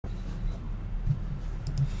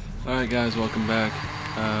Alright guys, welcome back.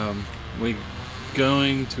 We're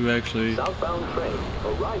going to actually, Southbound train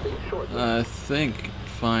arriving shortly. I think,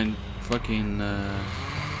 find fucking,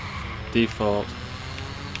 default.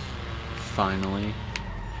 Finally.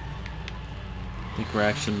 I think we're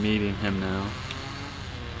actually meeting him now.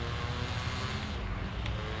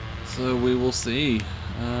 So we will see.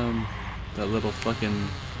 That little fucking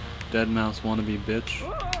dead mouse wannabe bitch.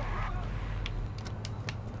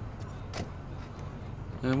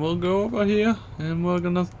 And we'll go over here and we're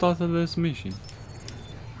gonna start this mission.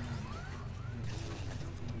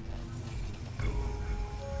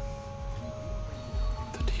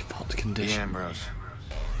 The default condition. Yeah, Ambrose.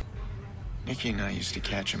 Nikki and I used to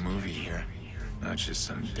catch a movie here, not just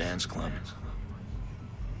some dance club.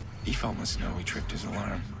 Default must know we tripped his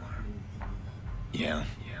alarm. Yeah,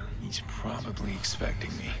 he's probably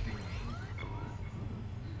expecting me.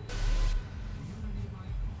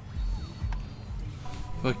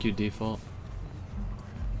 Fuck you, default.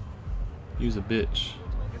 Use a bitch.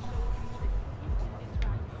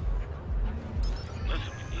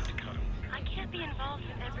 Listen, we need to cut him. I can't be involved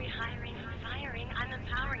with every hiring and firing. I'm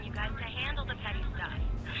empowering you guys to handle the petty stuff.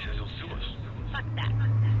 He says he'll sue us. Fuck that.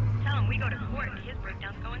 Tell him we go to court and his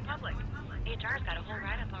breakdowns go in public. HR's got a whole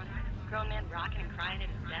write-up on him. Grown man rocking and crying at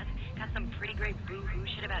his desk. Got some pretty great boo-hoo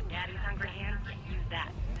shit about daddy's hungry hands. Use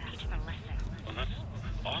that. Teach him a lesson. Well, that's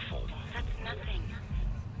awful. That's nothing.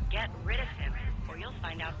 Get rid of him, or you'll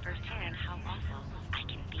find out firsthand how awful I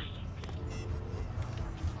can be.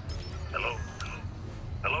 Hello?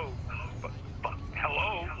 Hello?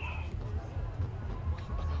 Hello?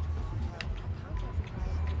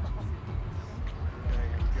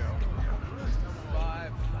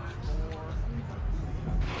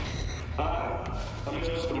 Hi, I'm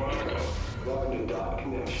Mr. Marco, welcome to Dot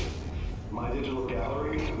Connection, my digital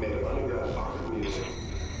gallery made of underground art and music.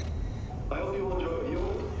 I hope you enjoy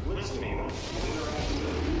viewing, listening, and interacting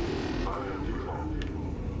with me. I am you.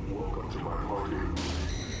 Welcome to my party.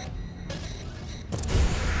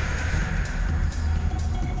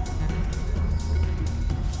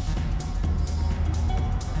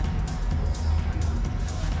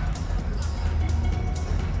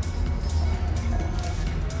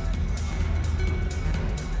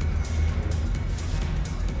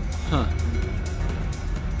 Huh.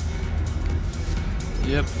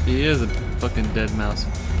 Yep, he is a fucking dead mouse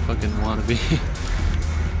fucking wannabe. He's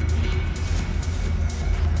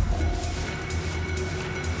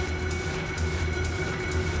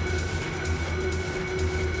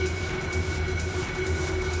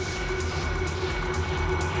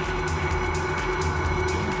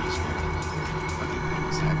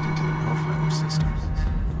hacked into the profiler system.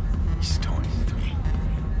 He's toying with me.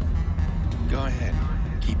 Go ahead,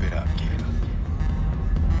 keep it up, kid.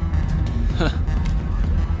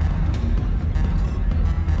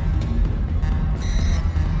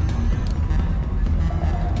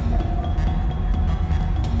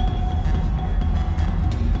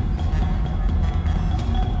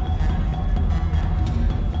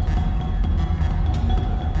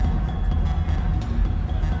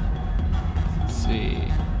 See.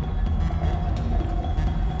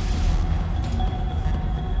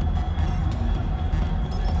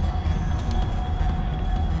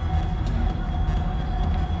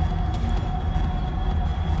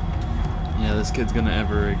 Yeah, this kid's gonna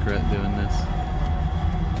ever regret doing this.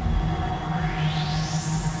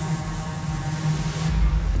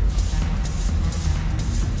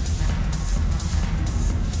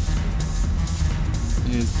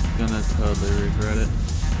 He's gonna totally regret it.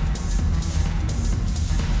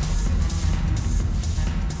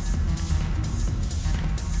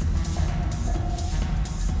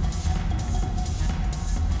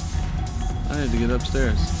 I need to get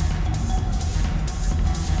upstairs.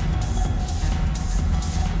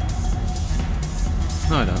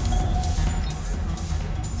 No, I don't.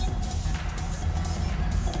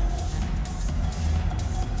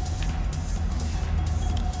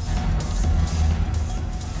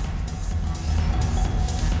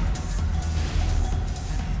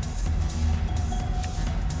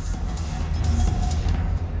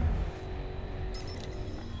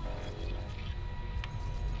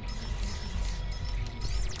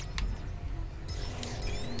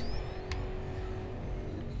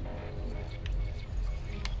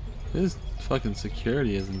 His fucking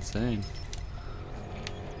security is insane.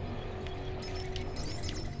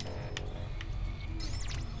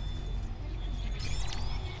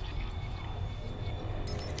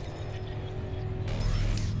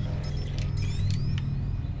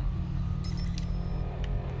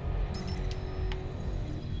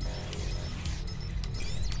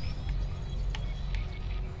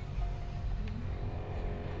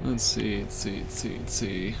 Let's see. That's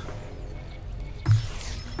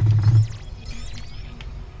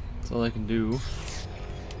all I can do.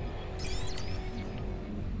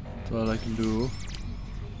 That's all I can do.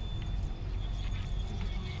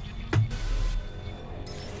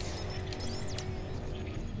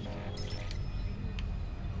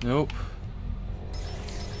 Nope.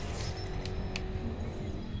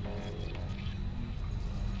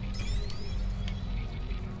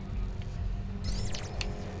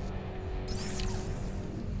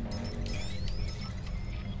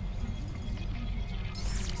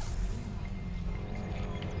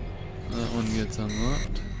 That one gets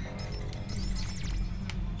unlocked.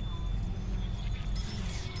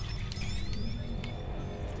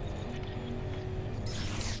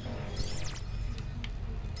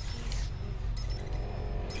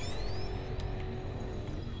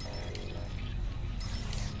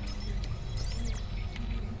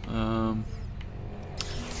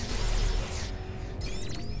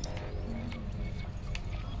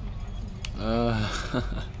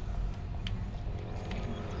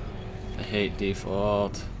 I hate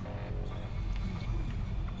default.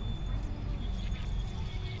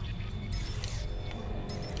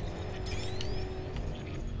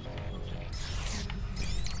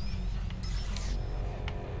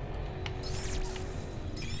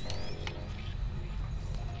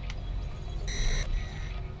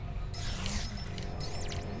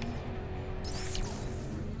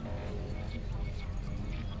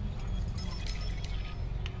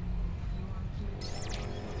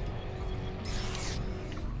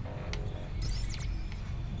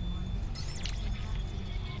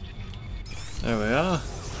 There we are.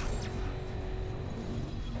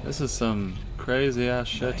 This is some crazy ass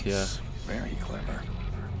shit here. Nice. Very clever.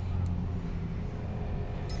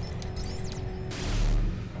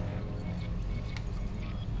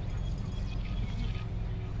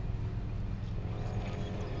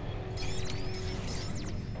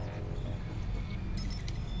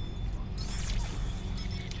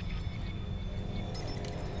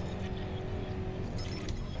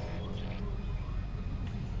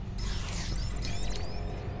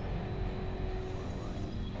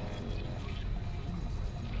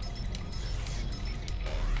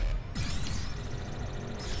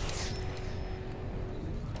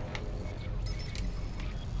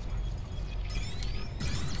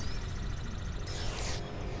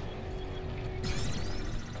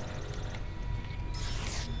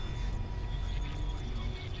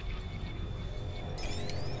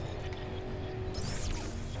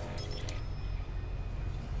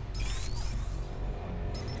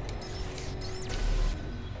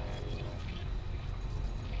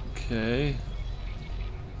 Okay.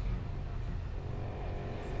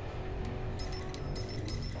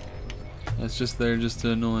 That's just there just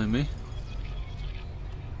to annoy me.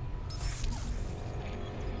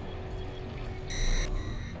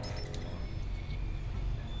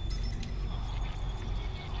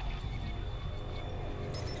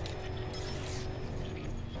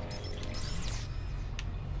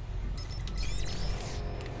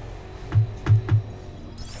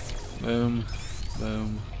 Boom,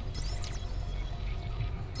 boom.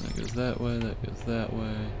 That goes that way, that goes that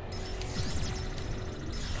way.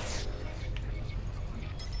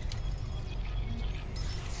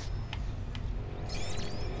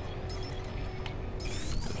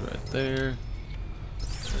 Goes right there.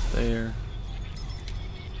 Right there.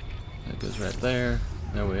 That goes right there.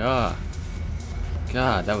 There we are.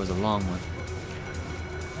 God, that was a long one.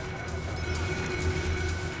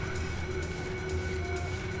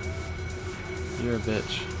 You're a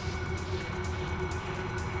bitch.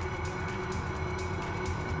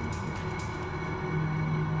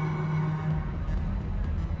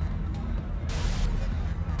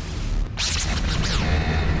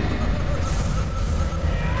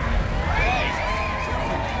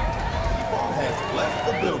 Has left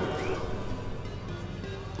the building.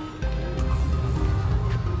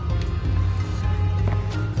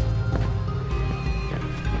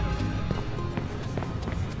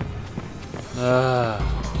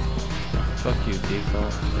 Fuck you,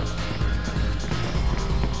 default.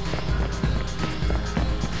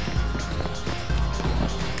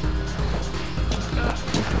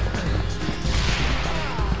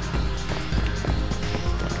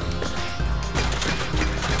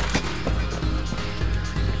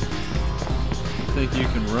 Think you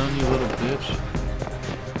can run, you little bitch?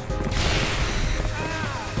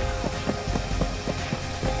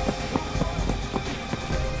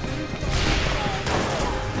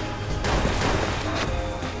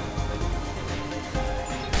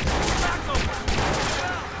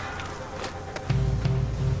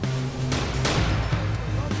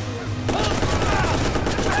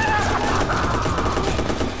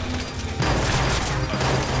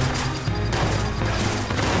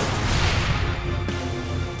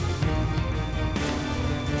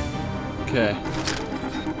 Okay.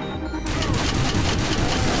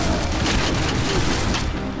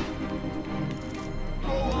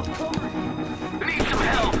 Need some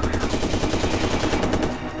help.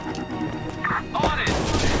 On it.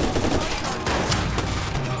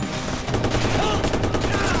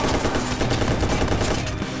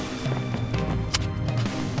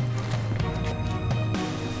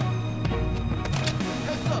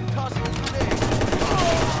 Heads up, tossing a grenade.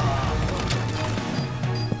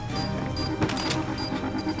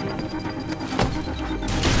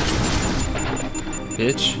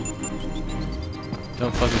 Bitch.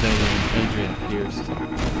 Don't fuck with Adrian Pearce.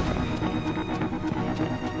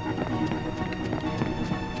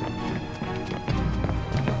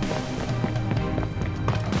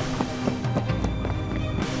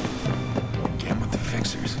 Again with the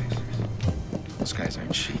fixers. Those guys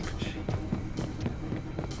aren't cheap.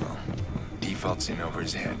 Well, default's in over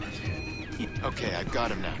his head. Okay, I've got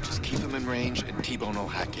him now. Just keep him in range and T-Bone will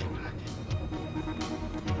hack in.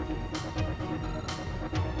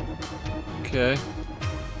 Okay.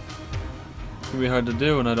 It's gonna be hard to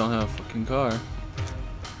do when I don't have a fucking car.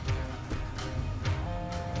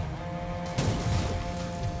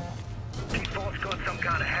 Default's got some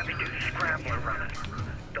kind of heavy-duty scrambler running.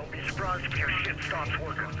 Don't be surprised if your shit stops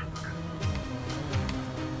working.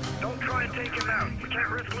 Don't try and take him out. We can't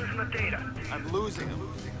risk losing the data. I'm losing him.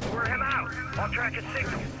 Lure him out. I'll track his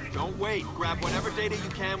signal. Don't wait. Grab whatever data you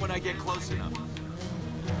can when I get close enough.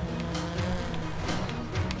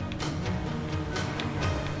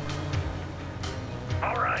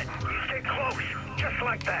 All right, you stay close, just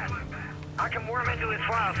like that. I can worm into his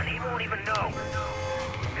files and he won't even know.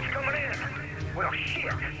 It's coming in. Well,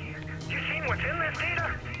 shit. You seen what's in this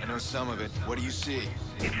data? I know some of it. What do you see?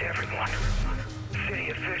 It's everyone. City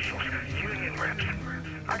officials, union reps.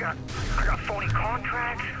 I got phony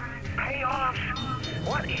contracts, payoffs.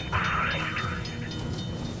 What in Christ?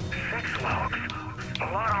 Sex logs. A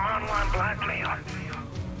lot of online blackmail.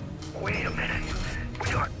 Wait a minute.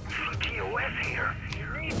 We got CtOS here.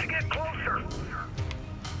 Need to get closer.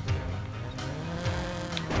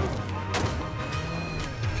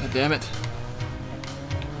 God damn it.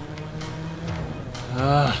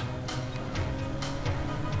 Ah.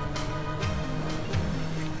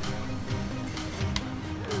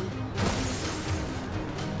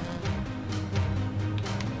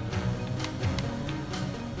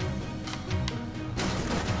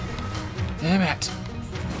 Damn it.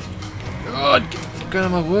 God, get the fuck out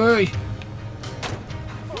of my way.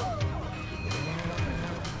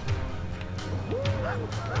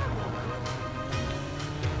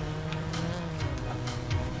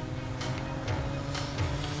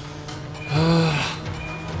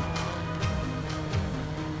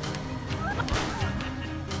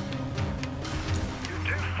 You're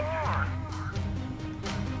too far.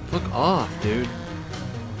 Fuck off, dude.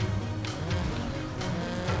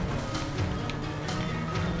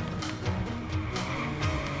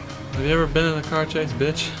 Have you ever been in a car chase,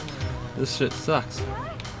 bitch? This shit sucks.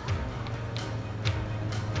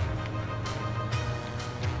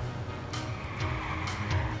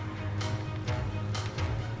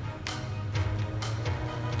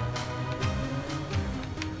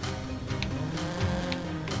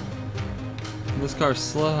 This car's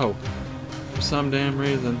slow. For some damn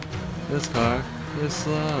reason, this car is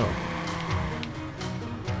slow.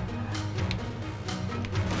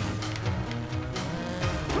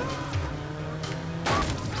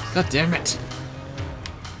 God damn it!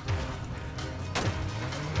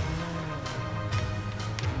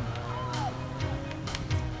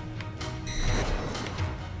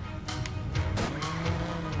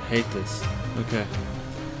 Hate this. Okay.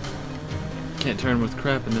 Can't turn with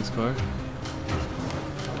crap in this car.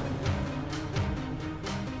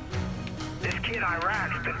 This kid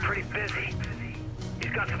Iraq's been pretty busy.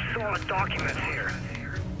 He's got some solid documents here.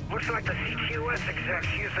 Looks like the CtOS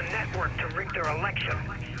execs use the network to rig their election.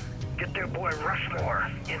 Get their boy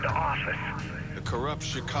Rushmore into office. The corrupt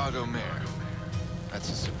Chicago mayor. That's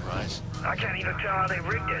a surprise. I can't even tell how they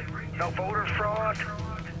rigged it. No voter fraud.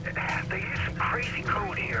 They use some crazy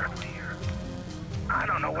code here. I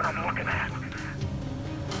don't know what I'm looking at.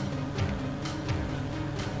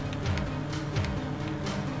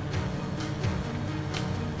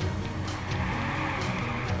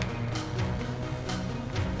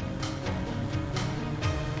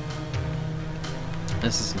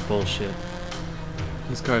 This is some bullshit.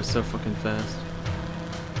 This car is so fucking fast.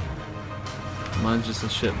 Mine's just a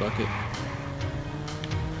shit bucket.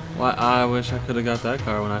 Why? I wish I could have got that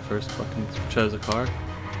car when I first fucking chose a car.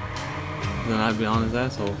 Then I'd be on his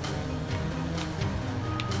asshole.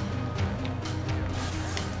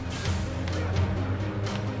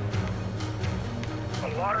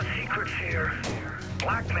 lot of secrets here.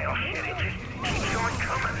 Blackmail shit, it just keeps on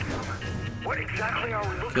coming. What exactly are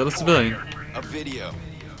we looking Kill the for civilian. here? A video.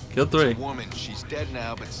 Kill 3. A woman, she's dead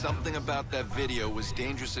now, but something about that video was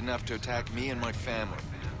dangerous enough to attack me and my family.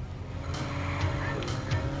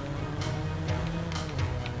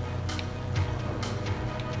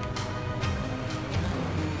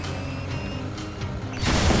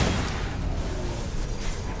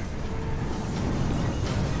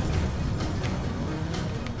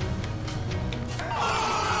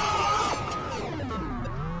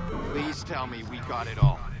 Please tell me we got it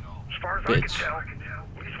all. As far as I can Bitch. tell,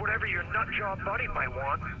 it's whatever your nutjob buddy might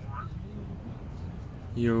want.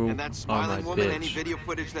 You And that are my smiling woman, any bitch. video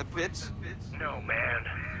footage that fits? No, man.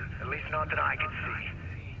 At least not that I can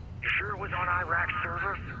see. You sure it was on Iraq's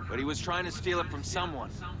server? But he was trying to steal it from someone.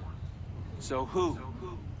 So who?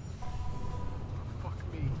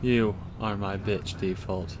 You are my bitch,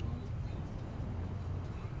 default.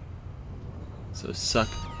 So suck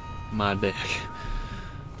my dick.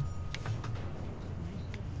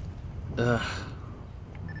 Ugh.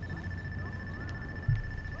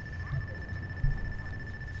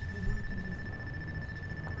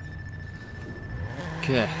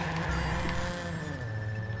 Okay.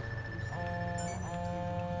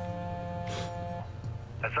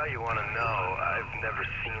 That's how you want to know. I've never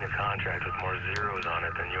seen a contract with more zeros on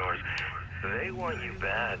it than yours. They want you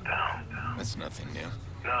bad, pal. That's nothing new.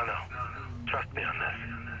 No. Trust me on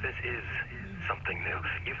this. This is something new.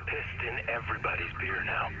 You've pissed in everybody's beer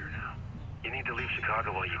now. You need to leave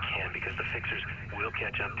Chicago while you can because the fixers will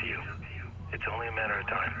catch up to you. It's only a matter of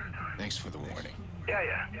time. Thanks for the warning.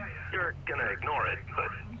 Yeah. You're gonna ignore it, but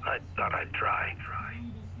I thought I'd try.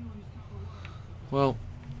 Well,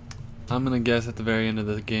 I'm gonna guess at the very end of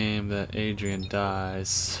the game that Adrian dies,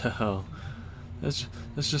 so that's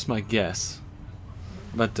just my guess.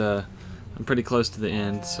 But I'm pretty close to the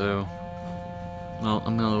end, so well,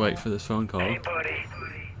 I'm gonna wait for this phone call. Hey, buddy.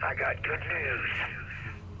 I got good news.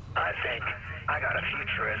 I think I got a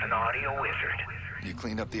future as an audio wizard. You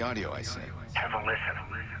cleaned up the audio, I say. Have a listen.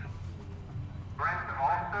 Brent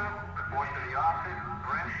Ulster, report to the office,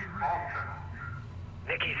 Brent Ulster.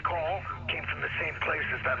 Nikki's call came from the same place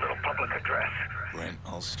as that little public address. Brent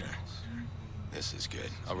Ulster. This is good.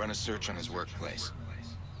 I'll run a search on his workplace.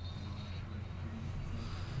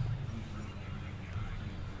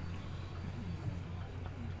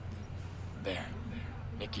 There.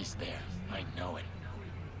 Nikki's there. I know it.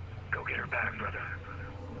 Go get her back, brother.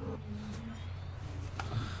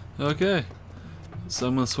 Okay, so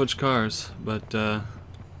I'm gonna switch cars, but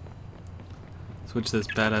switch this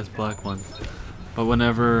badass black one. But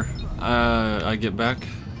whenever I get back,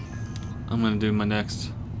 I'm gonna do my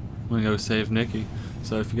next. I'm gonna go save Nikki.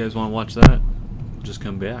 So if you guys want to watch that, just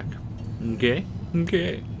come back. Okay.